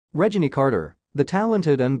Reginae Carter, the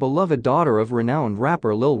talented and beloved daughter of renowned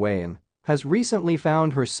rapper Lil Wayne, has recently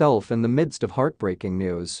found herself in the midst of heartbreaking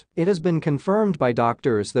news. It has been confirmed by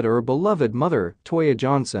doctors that her beloved mother, Toya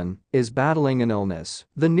Johnson, is battling an illness.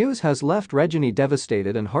 The news has left Reginae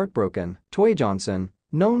devastated and heartbroken. Toya Johnson,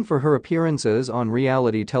 known for her appearances on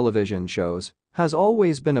reality television shows, has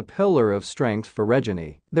always been a pillar of strength for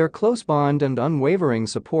Reginae. Their close bond and unwavering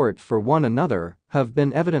support for one another have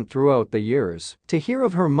been evident throughout the years. To hear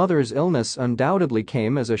of her mother's illness undoubtedly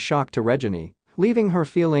came as a shock to Reginae, leaving her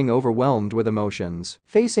feeling overwhelmed with emotions.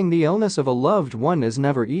 Facing the illness of a loved one is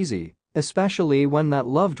never easy, especially when that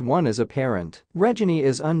loved one is a parent. Reginae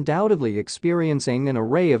is undoubtedly experiencing an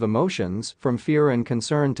array of emotions, from fear and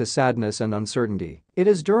concern to sadness and uncertainty. It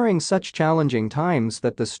is during such challenging times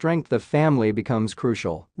that the strength of family becomes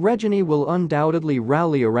crucial. Reginae will undoubtedly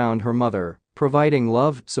rally around her mother, providing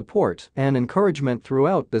love, support, and encouragement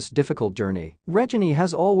throughout this difficult journey. Reginae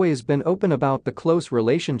has always been open about the close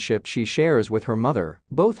relationship she shares with her mother.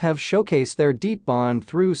 Both have showcased their deep bond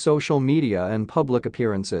through social media and public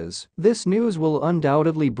appearances. This news will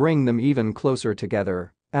undoubtedly bring them even closer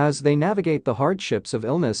together as they navigate the hardships of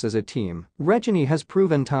illness as a team. Reginae has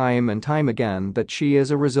proven time and time again that she is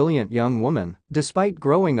a resilient young woman. Despite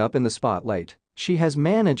growing up in the spotlight, she has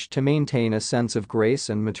managed to maintain a sense of grace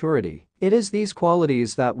and maturity. It is these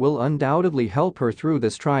qualities that will undoubtedly help her through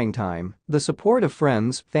this trying time. The support of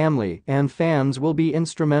friends, family, and fans will be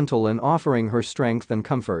instrumental in offering her strength and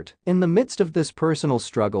comfort. In the midst of this personal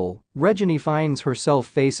struggle, Reginae finds herself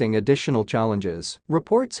facing additional challenges.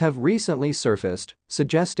 Reports have recently surfaced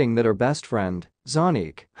suggesting that her best friend,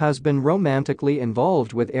 Zonnique, has been romantically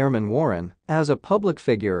involved with Airman Warren. As a public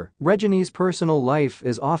figure, Reginae's personal life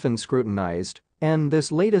is often scrutinized, and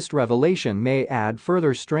this latest revelation may add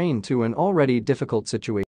further strain to an already difficult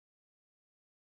situation.